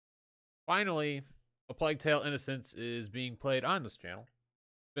Finally, A Plague Tale: Innocence is being played on this channel.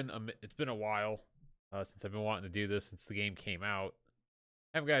 It's been a while since I've been wanting to do this since the game came out.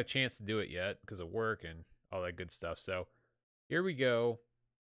 I haven't got a chance to do it yet because of work and all that good stuff. So here we go.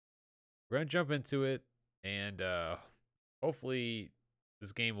 We're gonna jump into it, and hopefully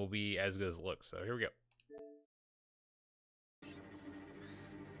this game will be as good as it looks. So here we go.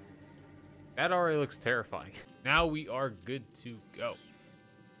 That already looks terrifying. Now we are good to go.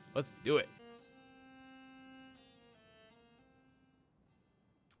 Let's do it.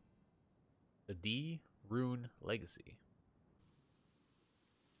 The Rune Legacy.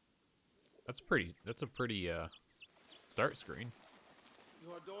 That's a pretty start screen.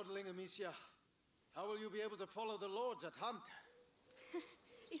 You are dawdling, Amicia. How will you be able to follow the lords at hunt?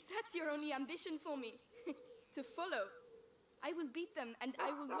 Is that your only ambition for me? To follow? I will beat them, and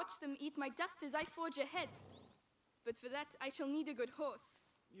I will watch them eat my dust as I forge ahead. But for that, I shall need a good horse.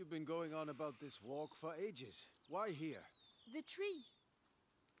 You've been going on about this walk for ages. Why here? The tree.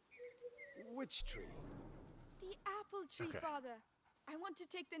 Which tree? The apple tree, Okay. Father. I want to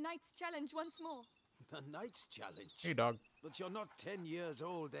take the knight's challenge once more. The knight's challenge. Hey, dog. But you're not 10 years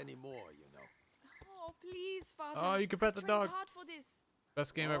old anymore, you know. Oh, please, Father. Oh, you can pet the I dog. trained hard for this.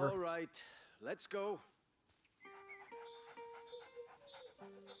 Best game ever. All right, let's go.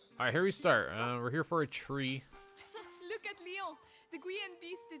 All right, here we start. We're here for a tree. Look at Leon. The Guian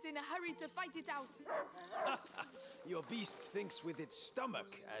beast is in a hurry to fight it out. Your beast thinks with its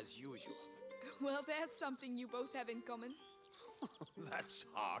stomach, as usual. Well, there's something you both have in common. That's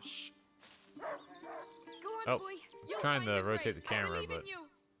harsh. Go on, Oh, boy. You'll trying find to the prey. rotate the camera, I believe in but- you.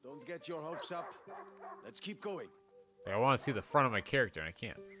 Don't get your hopes up. Let's keep going. I want to see the front of my character, and I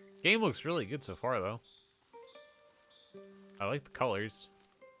can't. Game looks really good so far, though. I like the colors.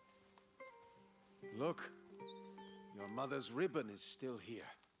 Look, your mother's ribbon is still here.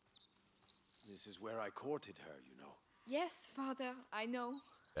 This is where I courted her, you know. Yes, Father, I know.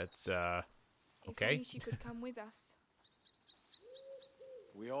 That's, If okay. only she could come with us.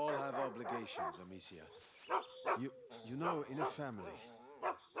 We all have obligations, Amicia. You know, in a family.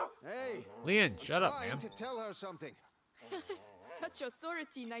 Hey! Leon, shut up, trying man. to tell her something. Such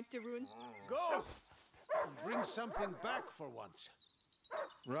authority, Knight de Rune. Go! And bring something back for once.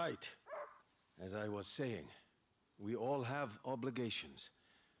 Right. As I was saying, we all have obligations.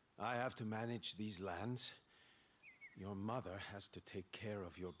 I have to manage these lands. Your mother has to take care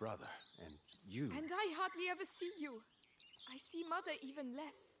of your brother. And you... And I hardly ever see you. I see Mother even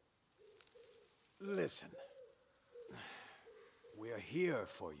less. Listen. We're here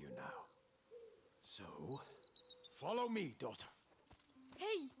for you now. So, follow me, daughter.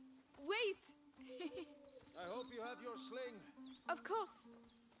 Hey, wait! I hope you have your sling. Of course.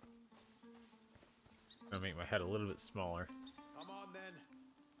 I'm gonna make my head a little bit smaller. Come on, then.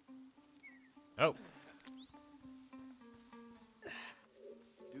 Oh,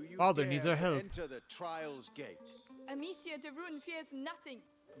 Do you Father dare needs our to help. enter the trial's gate? Amicia de Rune fears nothing.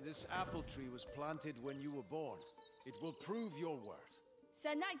 This apple tree was planted when you were born. It will prove your worth.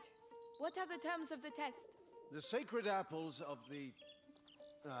 Sir Knight, what are the terms of the test? The sacred apples of the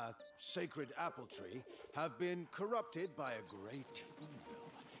sacred apple tree have been corrupted by a great evil.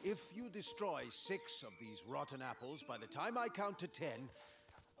 If you destroy 6 of these rotten apples by the time I count to 10,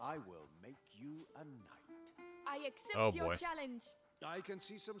 I will make you a knight. I accept Oh, your boy. challenge. I can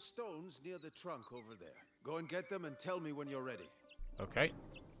see some stones near the trunk over there. Go and get them and tell me when you're ready. okay.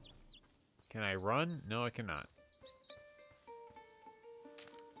 Can I run? No, I cannot.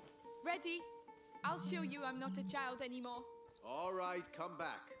 Ready? I'll show you I'm not a child anymore. All right, come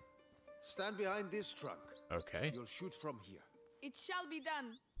back. Stand behind this trunk. Okay. You'll shoot from here. It shall be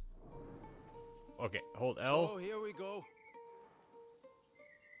done. Okay, hold L. Oh, here we go.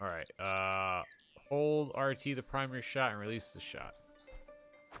 All right. Hold RT the primary shot and release the shot.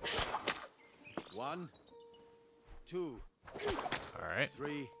 1, 2, All right.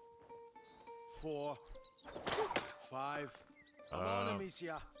 3, 4, 5. Come on, Um,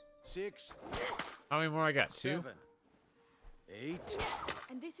 Amicia. 6, How many more I got? 2? 7, 8,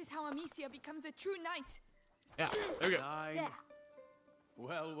 And this is how Amicia becomes a true knight. Yeah. There we go. 9. There.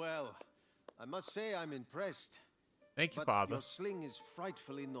 Well, well. I must say I'm impressed. Thank you, But Father. your sling is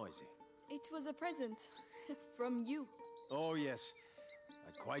frightfully noisy. It was a present. From you. Oh, yes.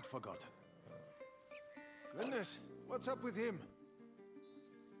 I'd quite forgotten. Goodness, what's up with him?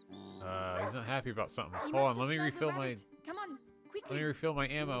 He's not happy about something. He Hold must on, let me have smelled the refill my. rabbit. Come on, Let quickly. me refill my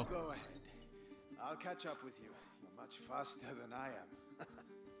ammo. Go ahead. I'll catch up with you. You're much faster than I am.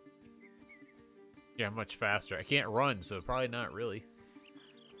 Yeah, much faster. I can't run, so probably not really.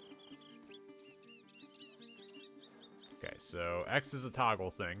 Okay, so X is a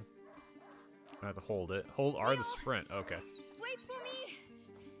toggle thing. I have to hold it. Hold R to sprint. Okay. Wait for me!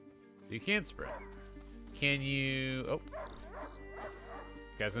 You can sprint. Can you... Oh.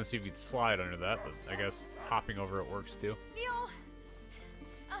 Okay, I was gonna see if you'd slide under that, but I guess hopping over it works too. Leon!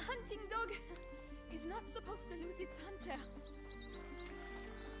 A hunting dog is not supposed to lose its hunter.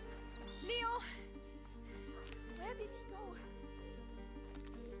 Leon! Where did he go?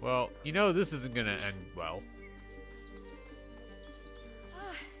 Well, you know this isn't gonna end well.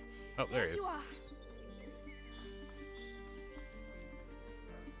 Oh, there he is. You are.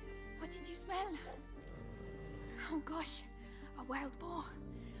 What did you smell? Oh gosh, a wild boar.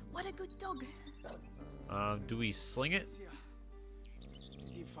 What a good dog. Do we sling it?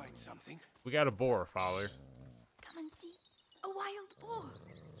 Did you find something? We got a boar, Fowler. Come and see. A wild boar.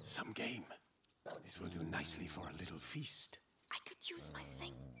 Some game. This will do nicely for a little feast. I could use my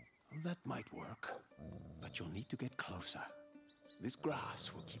sling. That might work, but you'll need to get closer. This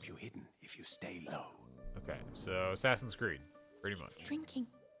grass will keep you hidden if you stay low. Okay, so Assassin's Creed, pretty much. It's drinking.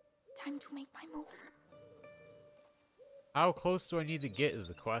 Time to make my move. How close do I need to get is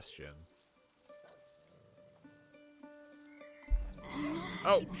the question.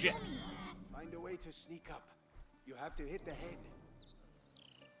 Oh, shit. Find a way to sneak up. You have to hit the head.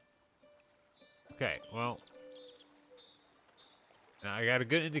 Okay, well. Now I got a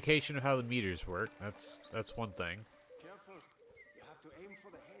good indication of how the meters work. That's one thing. Careful. You have to aim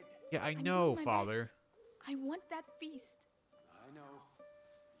for the head. Yeah, I I'm know, doing my Father. best. I want that feast. I know.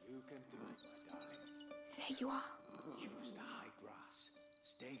 You can do it, my darling. There you are. Use the high grass.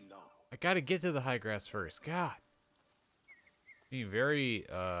 Stay low. I gotta get to the high grass first. God. Being very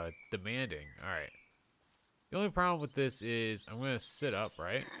demanding. Alright. The only problem with this is I'm gonna sit up,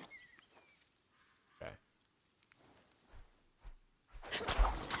 right? Okay.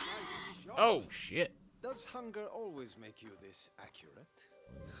 Nice shot. Oh shit. Does hunger always make you this accurate?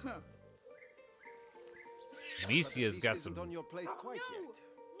 Misia's got some. On your plate quite No! yet.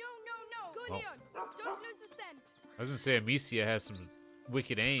 No! Go, Oh. Leon! Don't lose the scent! I was gonna say Amicia has some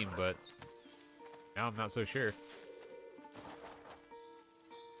wicked aim, but now I'm not so sure.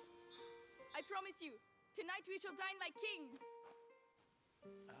 I promise you, tonight we shall dine like kings!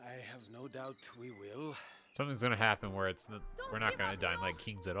 I have no doubt we will. Something's gonna happen where it's we're not give gonna up, dine Leo. like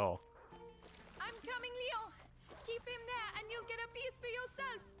kings at all. I'm coming, Leon! Keep him there and you'll get a piece for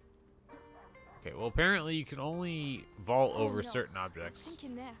yourself! Okay, well apparently you can only vault Oh, over no. certain I'll objects. sink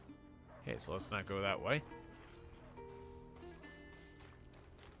in there. Okay, so let's not go that way.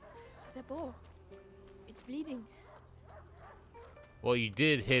 The boar. It's bleeding. Well, you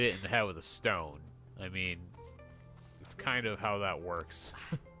did hit it in the head with a stone. I mean, it's kind of how that works.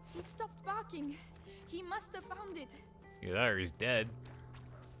 He stopped barking. He must have found it. Either that or he's dead.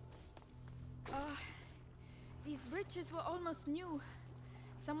 These bridges were almost new.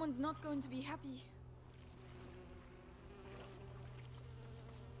 Someone's not going to be happy.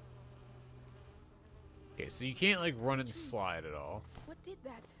 Okay, so you can't like run and slide at all. What did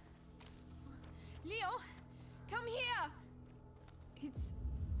that? Leo, come here!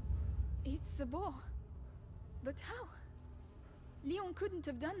 It's the boar. But how? Leon couldn't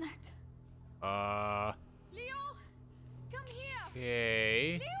have done that. Leo, come here!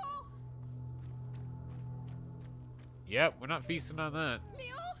 Okay. Leo! Yep, we're not feasting on that.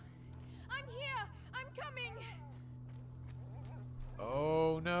 Leo! I'm here! I'm coming!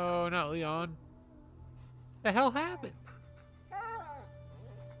 Oh no, not Leon. The hell happened?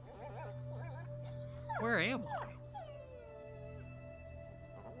 Where am I?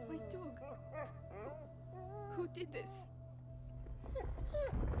 My dog. Who did this?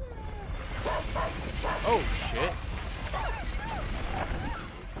 Oh shit.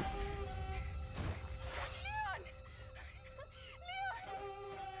 Leon! Leon!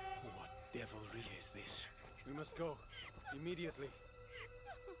 What devilry is this? We must go. Immediately.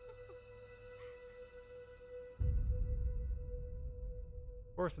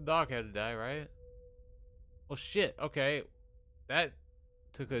 Of course the dog had to die, right? Well shit, okay. That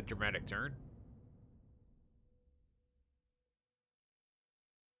took a dramatic turn.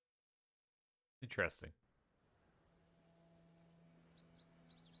 Interesting.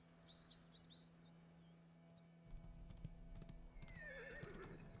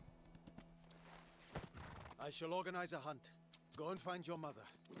 I shall organize a hunt. Go and find your mother.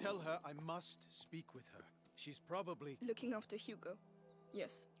 Tell her I must speak with her. She's probably... Looking after Hugo.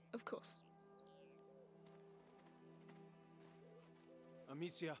 Yes, of course.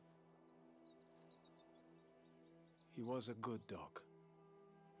 Amicia. He was a good dog.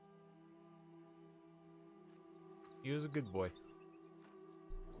 He was a good boy.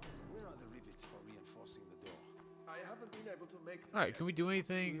 Where are the rivets for reinforcing the door? I haven't been able to make the Alright, can we do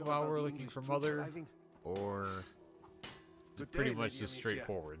anything know while about we're the looking English for troops Mother? arriving? Or is Good it pretty day, much Lady just Amicia.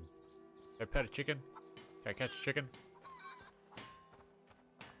 straightforward? Can I pet a chicken? Can I catch a chicken?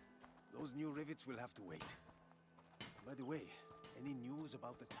 Those new rivets will have to wait. By the way, any news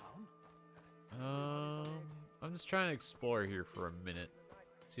about the town? I'm just trying to explore here for a minute.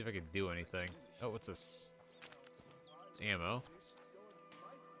 See if I can do anything. Oh, what's this? It's ammo.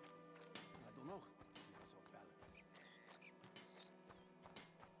 I don't know.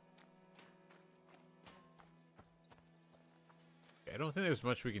 Okay, I don't think there's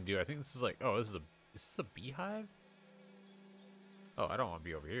much we can do. I think this is like, oh, is this a beehive? Oh, I don't want to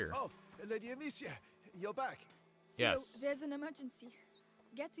be over here. Oh, Lady Amicia, you're back. Theo, Yes. there's an emergency.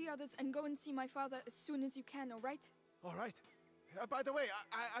 Get the others and go and see my father as soon as you can, all right? All right. By the way,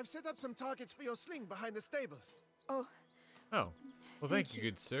 I've set up some targets for your sling behind the stables. Oh, Oh, well, thank Thank you,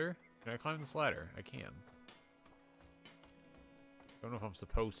 you. good sir. Can I climb this ladder? I can. Don't know if I'm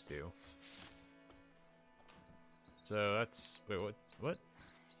supposed to. So that's wait, what?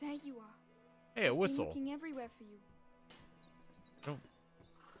 there you are. Hey, a Been whistle. looking everywhere for you. Don't.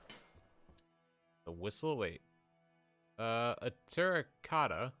 The whistle. Wait. A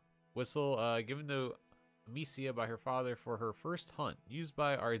terracotta whistle given to Amicia by her father for her first hunt, used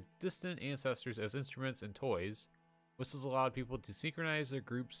by our distant ancestors as instruments and toys. Whistles allowed people to synchronize their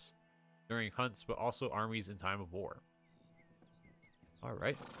groups during hunts, but also armies in time of war. All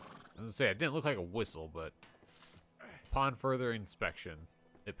right. I was gonna say it didn't look like a whistle, but upon further inspection,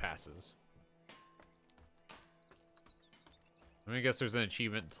 it passes. I mean, I guess there's an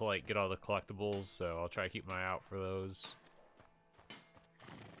achievement to like get all the collectibles, so I'll try to keep my eye out for those.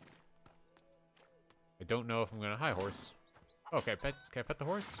 I don't know if I'm gonna. Hi, horse. Oh, can I pet the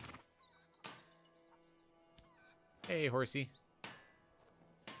horse? Hey, horsey.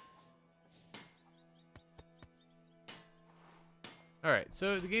 Alright,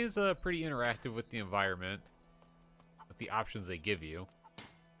 so the game's pretty interactive with the environment, with the options they give you.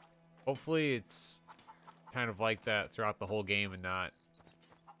 Hopefully it's kind of like that throughout the whole game and not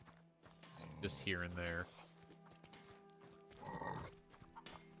just here and there.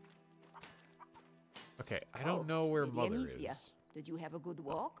 Okay, I don't know where Lady Mother Amicia, is. did you have a good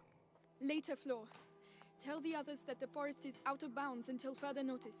walk? Later, Flo. Tell the others that the forest is out of bounds until further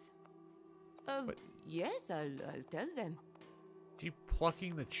notice. What? Yes, I'll tell them. She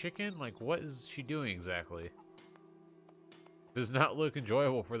plucking the chicken? Like, what is she doing exactly? Does not look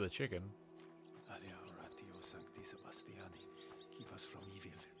enjoyable for the chicken. Alia oratio sancti Sebastiani, keep us from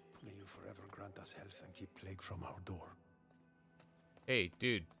evil. May you forever grant us health and keep plague from our door. Hey,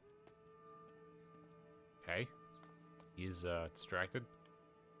 dude. Okay. He's distracted.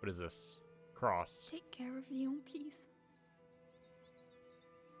 What is this? Cross. Take care of Leon, please.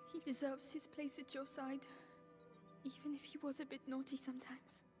 He deserves his place at your side, even if he was a bit naughty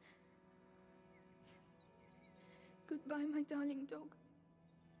sometimes. Goodbye, my darling dog.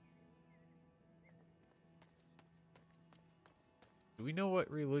 Do we know what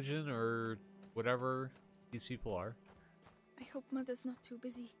religion or whatever these people are? I hope Mother's not too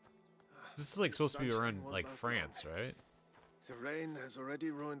busy. This is like The supposed to be sunshine around won't like last France, long. right? The rain has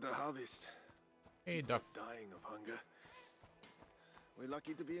already ruined the harvest. Hey, duck. Dying of hunger. We're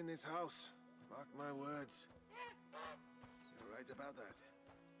lucky to be in this house. Mark my words. You're right about that.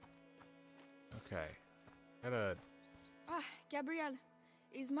 Okay. Gotta. Ah, Gabrielle.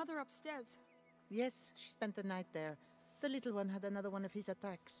 Is Mother upstairs? Yes, she spent the night there. The little one had another one of his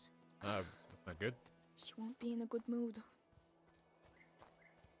attacks. That's not good. She won't be in a good mood.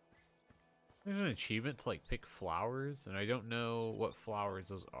 There's an achievement to like pick flowers, and I don't know what flowers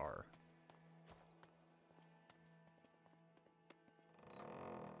those are.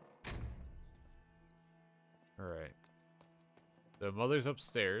 Alright. The mother's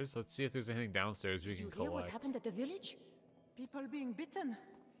upstairs. Let's see if there's anything downstairs we Did can you hear collect. what happened at the village? People being bitten.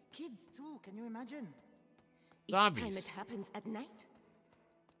 Kids too, can you imagine? Each time Zombies. it happens at night?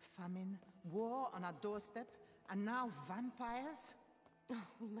 Famine, war on our doorstep, and now vampires? Oh,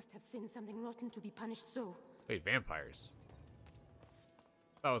 we must have sinned something rotten to be punished so. Wait, vampires.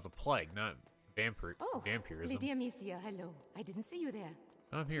 That was a plague, not Oh, vampirism. Lady Amicia, hello. I didn't see you there.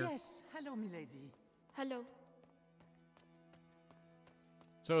 I'm here. Yes, hello, milady. Hello.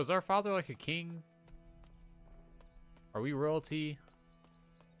 So is our father like a king? Are we royalty?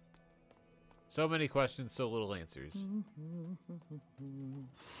 So many questions, so little answers.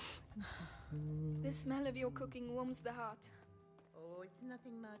 The smell of your cooking warms the heart. Oh, it's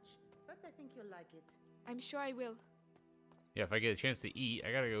nothing much, but I think you'll like it. I'm sure I will. Yeah, if I get a chance to eat,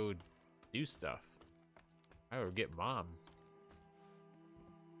 I gotta go do stuff. I gotta get mom.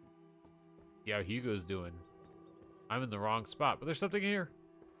 See how Hugo's doing. I'm in the wrong spot, but there's something here.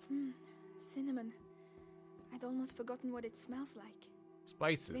 Cinnamon. I'd almost forgotten what it smells like.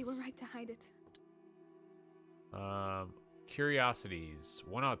 Spices. They were right to hide it. Curiosities.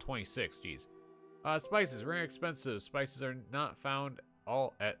 1 out of 26. Jeez. Spices. Very expensive. Spices are not found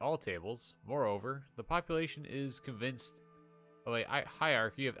at all tables. Moreover, the population is convinced of a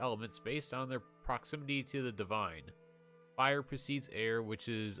hierarchy of elements based on their proximity to the divine. Fire precedes air, which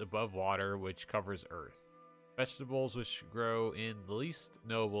is above water, which covers earth. Vegetables which grow in the least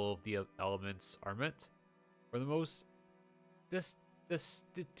noble of the elements are meant for the most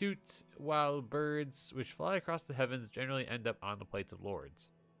destitute, while birds which fly across the heavens generally end up on the plates of lords.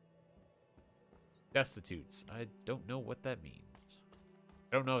 Destitutes. I don't know what that means.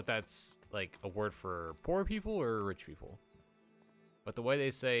 I don't know if that's like a word for poor people or rich people. But the way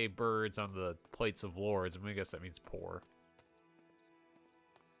they say birds on the plates of lords, I guess that means poor.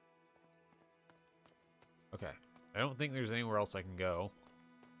 Okay. I don't think there's anywhere else I can go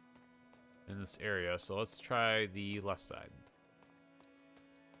in this area, so let's try the left side.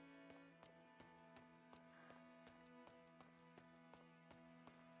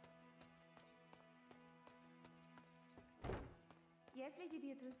 Yes, Lady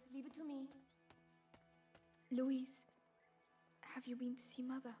Beatrice, leave it to me. Louise, have you been to see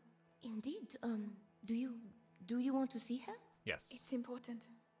Mother? Indeed. Do you want to see her? Yes. It's important.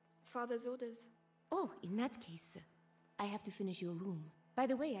 Father's orders. Oh, in that case, I have to finish your room. By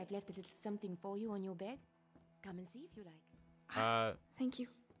the way, I've left a little something for you on your bed. Come and see if you like. Thank you.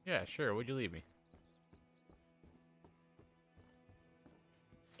 Yeah, sure. Would you leave me?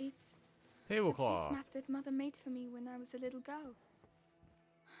 It's Tablecloth. the placemat that Mother made for me when I was a little girl.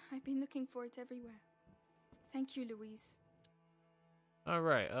 I've been looking for it everywhere. Thank you, Louise.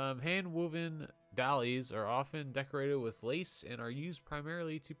 Alright, hand-woven dollies are often decorated with lace and are used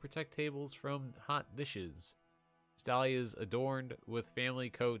primarily to protect tables from hot dishes. This dolly is adorned with family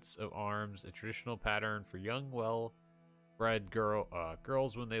coats of arms, a traditional pattern for young, well-bred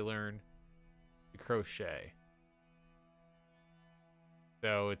girls when they learn to crochet.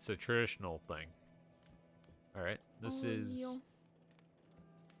 So it's a traditional thing. Alright, this is... Leon.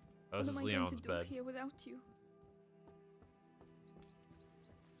 Oh, this is What am I Leon's going to bed. do here without you?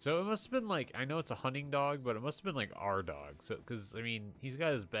 So it must have been like, I know it's a hunting dog, but it must have been like our dog. So, because, I mean, he's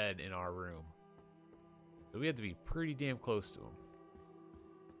got his bed in our room. So we had to be pretty damn close to him.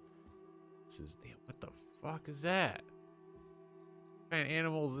 This is, damn, what the fuck is that? What kind of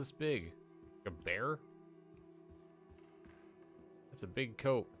animal is this big? Like a bear? That's a big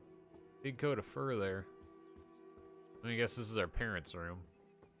coat. Big coat of fur there. I guess this is our parents' room.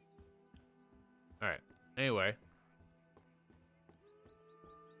 Alright, anyway.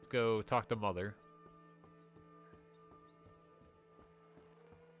 Go talk to Mother.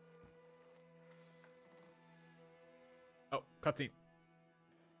 Oh, cutscene.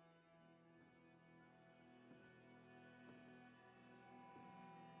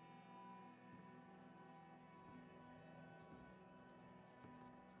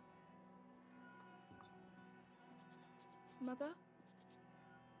 Mother?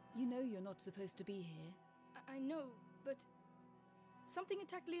 You know you're not supposed to be here. I know, but something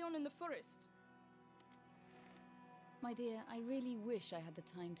attacked Leon in the forest. My dear, I really wish I had the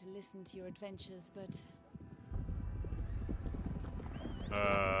time to listen to your adventures, but...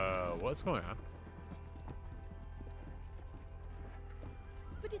 What's going on?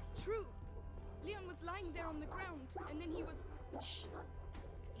 But it's true. Leon was lying there on the ground, and then he was... Shh!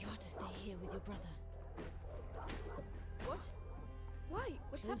 You are to stay here with your brother. What? Why?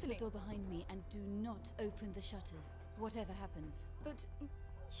 What's Close happening? the door behind me and do not open the shutters, whatever happens. But...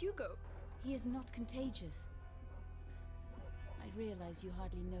 Hugo... He is not contagious. I realize you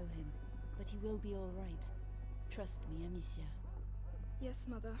hardly know him, but he will be all right. Trust me, Amicia. Yes,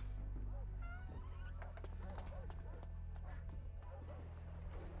 Mother.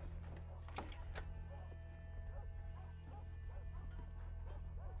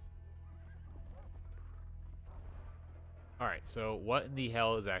 Alright, so what in the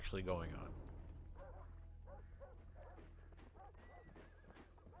hell is actually going on?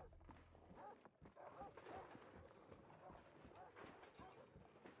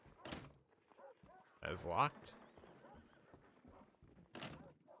 That is locked.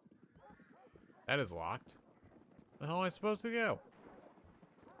 That is locked. Where the hell am I supposed to go?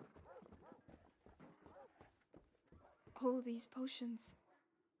 All these potions.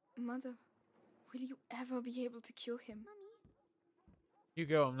 Mother, will you ever be able to cure him?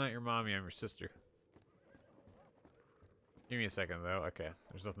 Hugo, I'm not your mommy, I'm your sister. Give me a second though. Okay,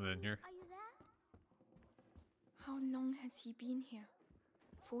 there's nothing in here. Are you there? How long has he been here?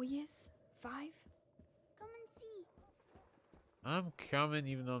 4 years? 5? Come and see. I'm coming,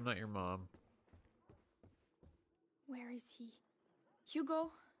 even though I'm not your mom. Where is he?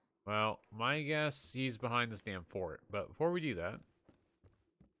 Hugo? Well, my guess, he's behind this damn fort. But before we do that,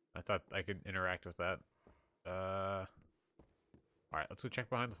 I thought I could interact with that. Alright, let's go check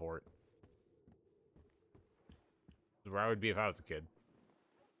behind the fort. This is where I would be if I was a kid.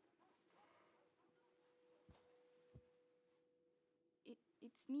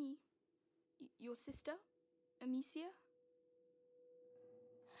 It's me. Your sister? Amicia?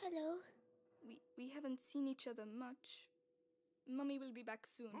 Hello. We haven't seen each other much. Mummy will be back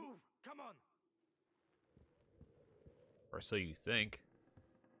soon. Move! Come on! Or so you think.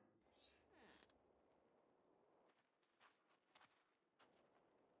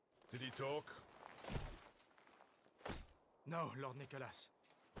 Did he talk? No, Lord Nicholas.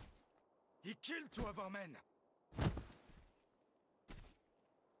 He killed 2 of our men.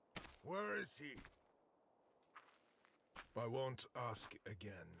 Where is he? I won't ask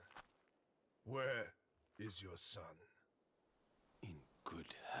again. Where is your son? In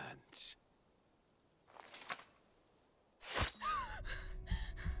good hands.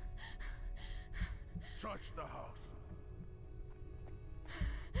 Search the house.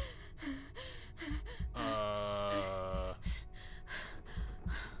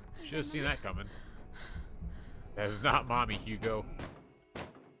 Should have seen that coming. That is not mommy, Hugo.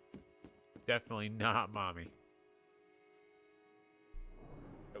 Definitely not mommy.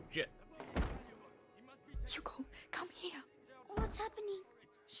 Oh shit. Hugo, come here. What's happening?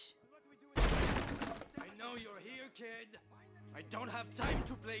 Shh. I know you're here, kid. I don't have time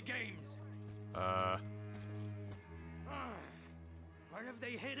to play games. Where have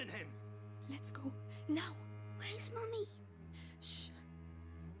they hidden him? Let's go. Now. Where's Mommy? Shh.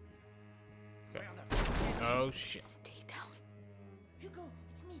 Okay. Oh shit. Stay down. Hugo,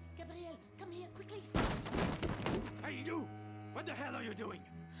 it's me, Gabrielle. Come here, quickly. Hey, you! What the hell are you doing?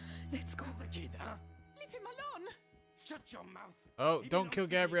 Let's go. The kid, huh? Leave him alone. Shut your mouth. Oh, don't kill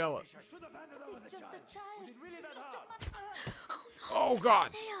Gabriella. It's just a child. Oh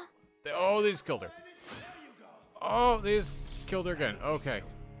god. There. Oh, they just killed her. Oh, they just killed her again. Okay.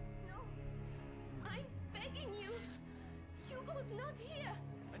 No. I'm begging you. Hugo's not here.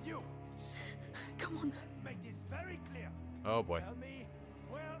 And you! Come on. Make this very clear. Oh boy. Tell me,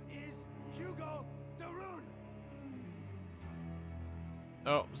 where is Hugo the Rune?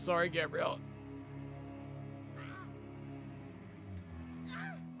 Oh, sorry, Gabriella.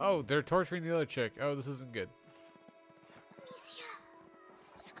 Oh, they're torturing the other chick. Oh, this isn't good. Amicia,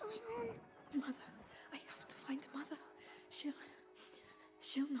 what's going on? Mother. I have to find Mother.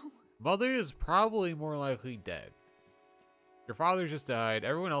 She'll know. Mother is probably more likely dead. Your father just died.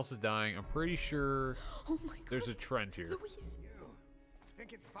 Everyone else is dying. I'm pretty sure Oh my god. there's a trend here. Louise.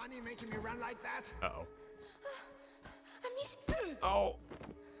 Think it's funny making me run like that? Uh-oh. Amicia, Oh.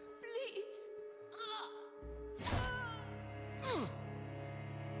 please.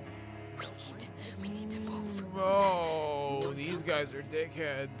 We need to move. Oh, these guys are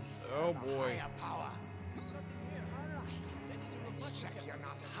dickheads. Oh boy. Power. Let's check you're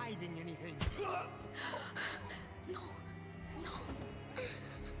not hiding anything. No. No,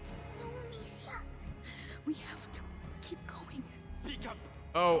 Amicia. We have to keep going. Speak up.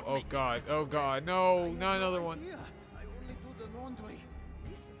 Oh god. Oh god. No, not another one. I only do the laundry.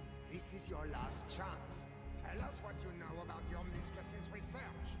 Listen, this is your last chance. Tell us what you know about your mistress's research.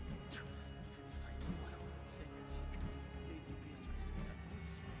 Even if I knew, I wouldn't say anything. Lady Beatrice is a good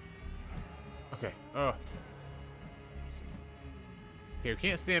soul. Okay. Oh. Okay, we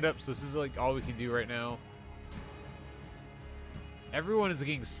can't stand up, so this is like all we can do right now. Everyone is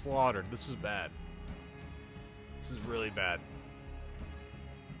getting slaughtered. This is bad. This is really bad.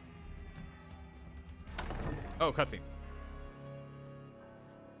 Oh, cutscene.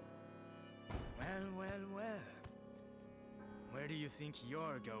 Well. Where do you think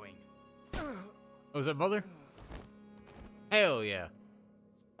you're going? Oh, is that Mother? Hell yeah.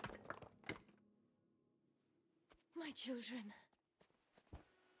 My children.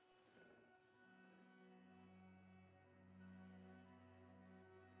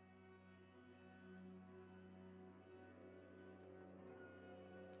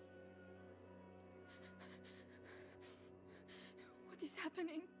 What is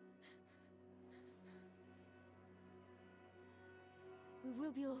happening? We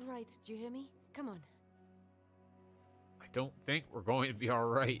will be all right. Do you hear me? Come on. I don't think we're going to be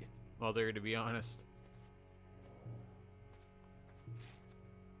alright, Mother, to be honest.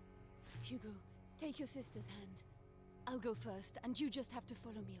 Hugo, take your sister's hand. I'll go first, and you just have to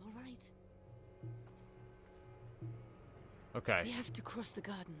follow me, all right? Okay. We have to cross the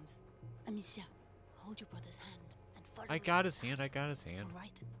gardens. Amicia, hold your brother's hand and I got his hand. I got his hand. All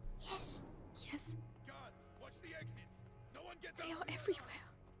right. Yes. Yes, Guards, watch the exits. No one gets they out. are everywhere.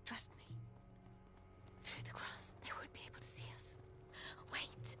 Trust me. Through the grass, they won't be able to see us.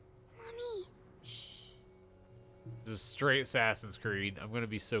 Wait. Mommy. Shh. This is straight Assassin's Creed. I'm gonna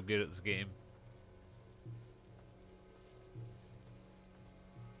be so good at this game.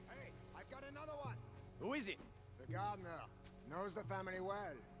 Hey, I've got another one. Who is it? The gardener knows the family well.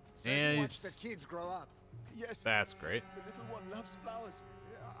 Says And he watched he's- the kids grow up. Yes. That's great. The little one loves flowers.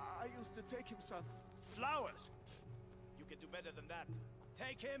 I used to take him some. Flowers? You can do better than that.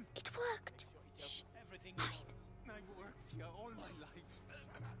 Take him. It worked. Shh. Everything. I've worked here all my life.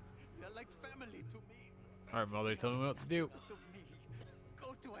 They're like family to me. All right, Mother, tell me what to do. Out of me.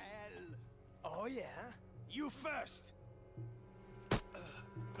 Go to hell. Oh yeah? You first.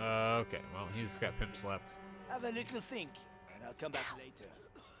 Okay, well, he's got pimps left. Have a little think, and I'll come back later.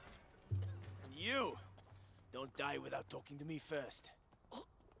 And you, don't die without talking to me first.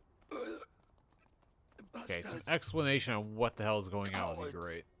 Okay, some explanation on what the hell is going on would be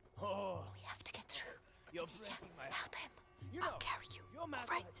great. Oh, We have to get through. you're Amicia, breaking my help him. You I'll know, carry you. your man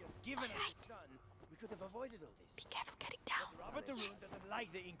Right. had just given us his son. We could have avoided all Be this. careful getting down. Robert the Rune doesn't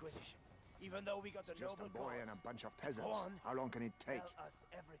like the Inquisition, even though we got the Just a noble boy and a bunch of peasants. Go on. How long can it take? Tell us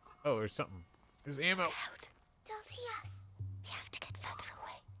everything. Oh, there's something. There's ammo. Look out. They'll see us. We have to get further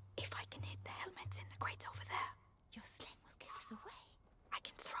away. If I can hit the helmets in the crates over there, Your sling will give us away. I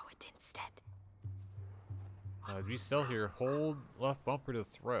can throw it instead. To be still here, hold left bumper to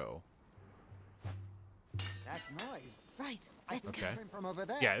throw. That noise. Right. I Let's think go. Okay. it came from over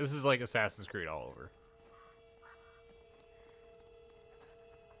there. Yeah, this is like Assassin's Creed all over.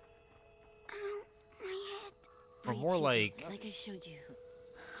 Ow, my head. Or Breathe, more Hugo, like, like I showed you.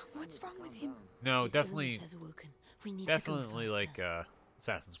 What's wrong with him? no, His definitely, illness has awoken. We need to go definitely faster. like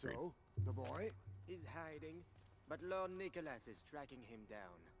Assassin's Creed. So, the boy, He's hiding, but Lord Nicholas is tracking him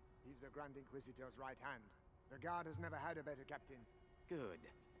down. he's the Grand Inquisitor's right hand. The guard has never had a better captain. Good.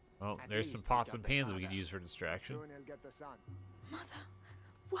 Well, At there's some least we pots got and the pans we father. could use for distraction. Soon he'll get the son. Mother,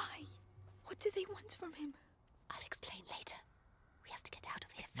 why? What do they want from him? I'll explain later. We have to get out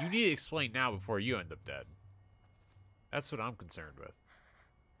of here You first. need to explain now before you end up dead. That's what I'm concerned with.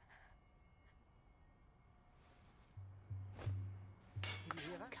 Did you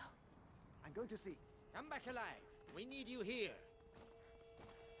hear Let's that? go. I'm going to see. Come back alive. We need you here.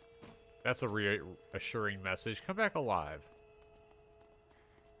 That's a reassuring message. Come back alive.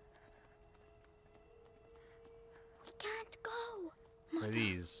 We can't go. What are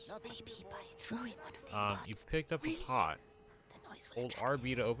these? Maybe by throwing one of these You pots, picked up a pot. the noise will Hold attract RB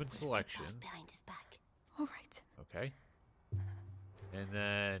him. to open We'll slip selection. past behind his back. All right. Okay. And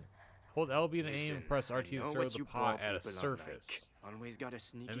then hold LB to aim and press RT to throw the pot at a surface. Always got a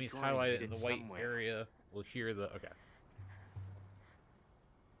sneaky Enemies coin highlighted in hidden the white somewhere. area will hear the... Okay.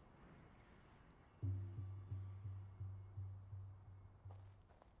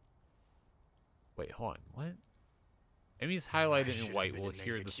 Wait, hold on. What? Enemies highlighted in Should've white been will an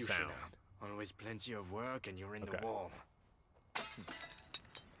hear the executioner. sound. Always plenty of work and you're in Okay. the wall.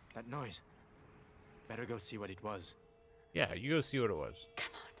 That noise. Better go see what it was. Yeah, you go see what it was.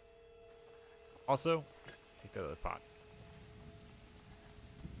 Come on. Also, take the other pot.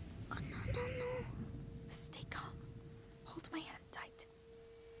 Oh, no, no, no. Stay calm. Hold my hand tight.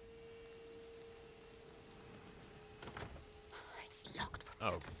 It's locked from the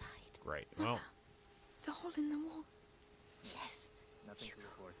Oh. other side. Great. Well, The hole in the wall. Yes. Nothing to Hugo,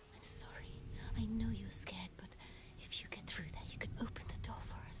 report. I'm sorry. I know you're scared, but if you get through there, you can open the door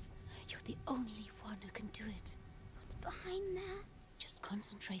for us. You're the only one who can do it. What's behind there? Just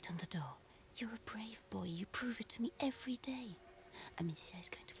concentrate on the door. You're a brave boy. You prove it to me every day. Amicia is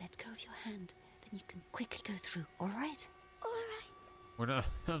going to let go of your hand. Then you can quickly go through, all right? All right. we're not...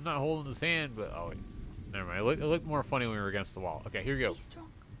 I'm not holding his hand, but... Oh, wait. Never mind. It looked more funny when we were against the wall. Okay, here we go. Be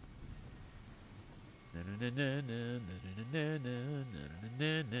strong. Well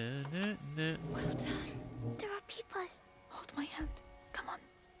done. There are people. Hold my hand. Come on.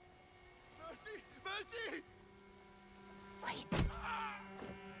 Mercy! Mercy! Wait.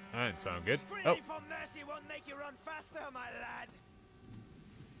 That didn't sound good. Screaming Oh, for mercy won't make you run faster, my lad.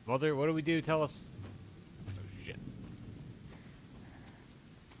 Mother, what do we do? Tell us. Oh, shit.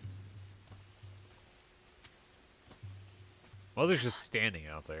 Mother's just standing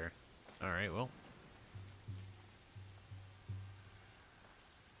out there. Alright, well.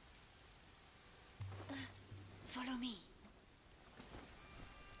 Follow me.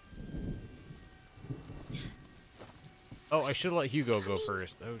 Oh, I should let Hugo go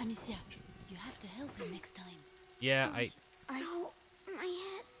first. Oh, Amicia, you have to help him next time. yeah, Sorry. Ow, my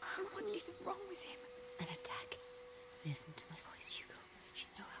head. What is wrong with him? An attack. Listen to my voice, Hugo. You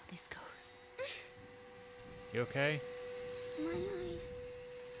know how this goes. You okay? My eyes.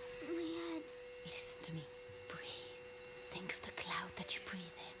 My head. Listen to me. Breathe. Think of the cloud that you breathe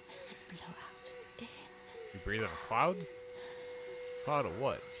in and blow out. In. You breathe in a cloud? Cloud of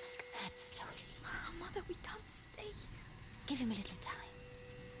what? Like that, slowly. Mother, we can't stay here. Give him a little time.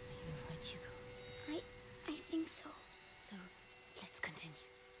 Are you alright, Hugo? I think so. So, let's continue.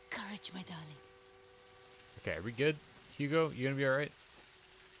 Courage, my darling. Okay, are we good? Hugo, you gonna be alright?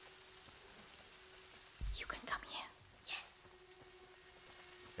 You can come here. Yes.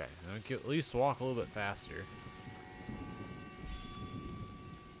 Okay, now we can at least walk a little bit faster.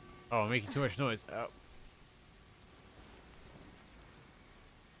 Oh, I'm making too much noise. Oh.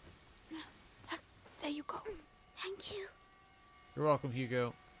 There you go. Thank you. You're welcome,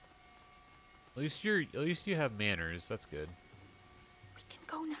 Hugo. At least you have manners. That's good. We can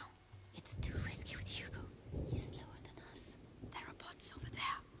go now. It's too risky with Hugo. He's slower than us. There are bots over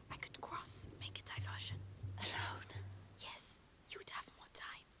there. I could cross, make a diversion. Alone? Yes, you'd have more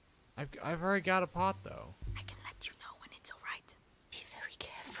time. I've already got a pot though. I can let you know when it's alright. Be very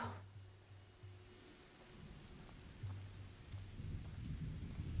careful.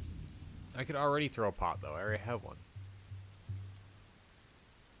 I could already throw a pot though. I already have one.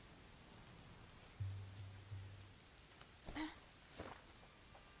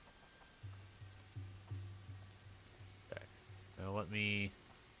 Okay. Now let me.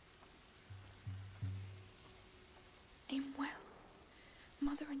 Aim well.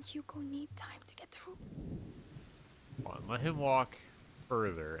 Mother and Hugo need time to get through. Hold on, let him walk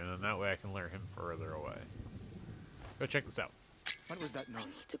further, and then that way I can lure him further away. Go check this out. What was that I noise?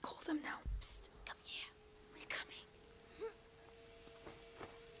 need to call them now. Psst, come here. We're coming.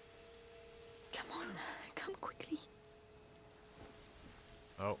 Come on, come quickly.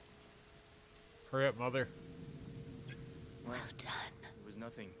 Oh. Hurry up, mother. Well done. It was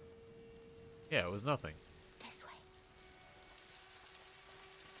nothing. Yeah, it was nothing. This way.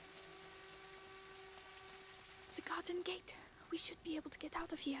 The garden gate. We should be able to get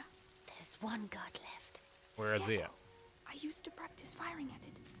out of here. There's one guard left. Where is he at? I used to practice firing at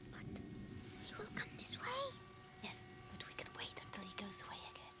it. But he will come this way. Yes, but we can wait until he goes away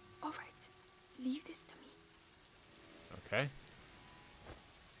again. All right, leave this to me. Okay.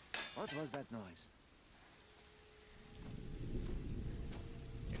 What was that noise?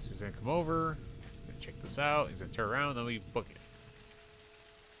 Okay, so he's gonna come over. Gonna check this out. He's gonna turn around, then we book it.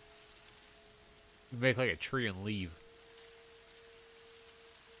 We make like a tree and leave.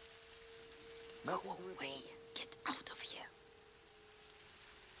 Go away. Get out of here.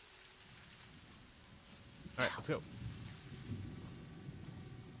 Alright, let's go.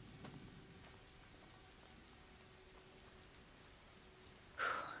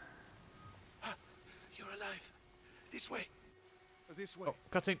 You're alive. This way. This way. Oh,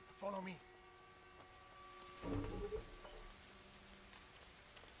 cutscene. Follow me.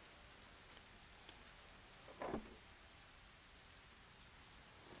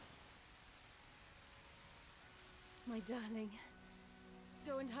 My darling.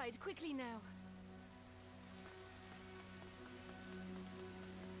 Go and hide quickly now.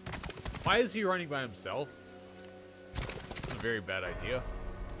 Why is he running by himself? That's a very bad idea.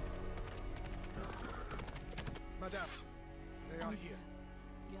 Madame, they are Amicia, here.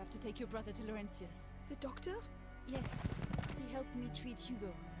 you have to take your brother to Laurentius. The doctor? Yes, he helped me treat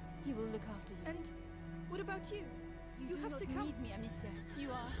Hugo. He will look after you. And what about you? You do have not to come. need me, Amicia.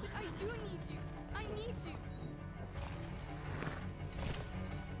 You are. But I do need you. I need you.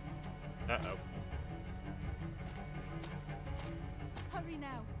 Uh-oh. Hurry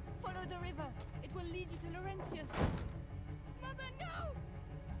now. Follow the river. It will lead you to Laurentius. Mother, no!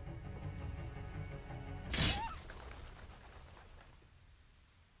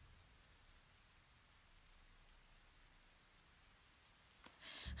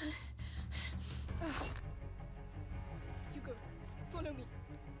 Hugo, follow me.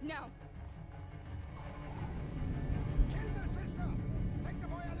 Now. Kill the sister! Take the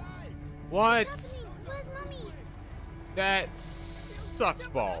boy alive! What? What's happening? Where's Mommy? That sucks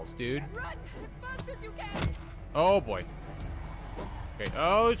balls, dude. Run as fast as you can. Oh boy. Okay.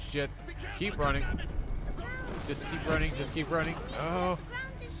 Oh shit. Keep running. The ground. Just keep running. Just keep running. Oh. The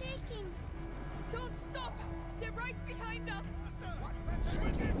ground is shaking. Don't stop. They're right behind us. What's that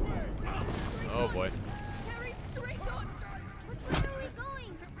shit this way? Oh boy. Carry straight on. But where are we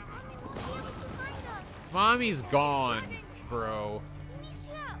going? Mommy won't be able to find us. Mommy's gone, bro.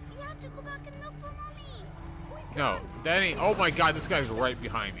 Amicia, we have to go back and look for Mommy. No, that ain't. Oh my god, this guy's right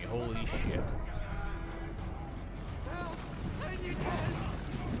behind me. Holy shit.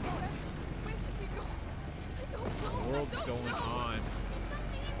 Where should we go? I don't know. world's going on? There's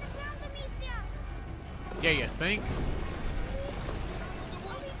something in the ground, Amicia. Yeah, you think? Are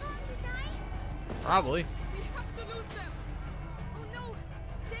we going to die? Probably. We have to lose them. Oh no,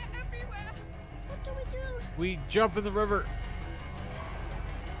 they're everywhere. What do we do? We jump in the river.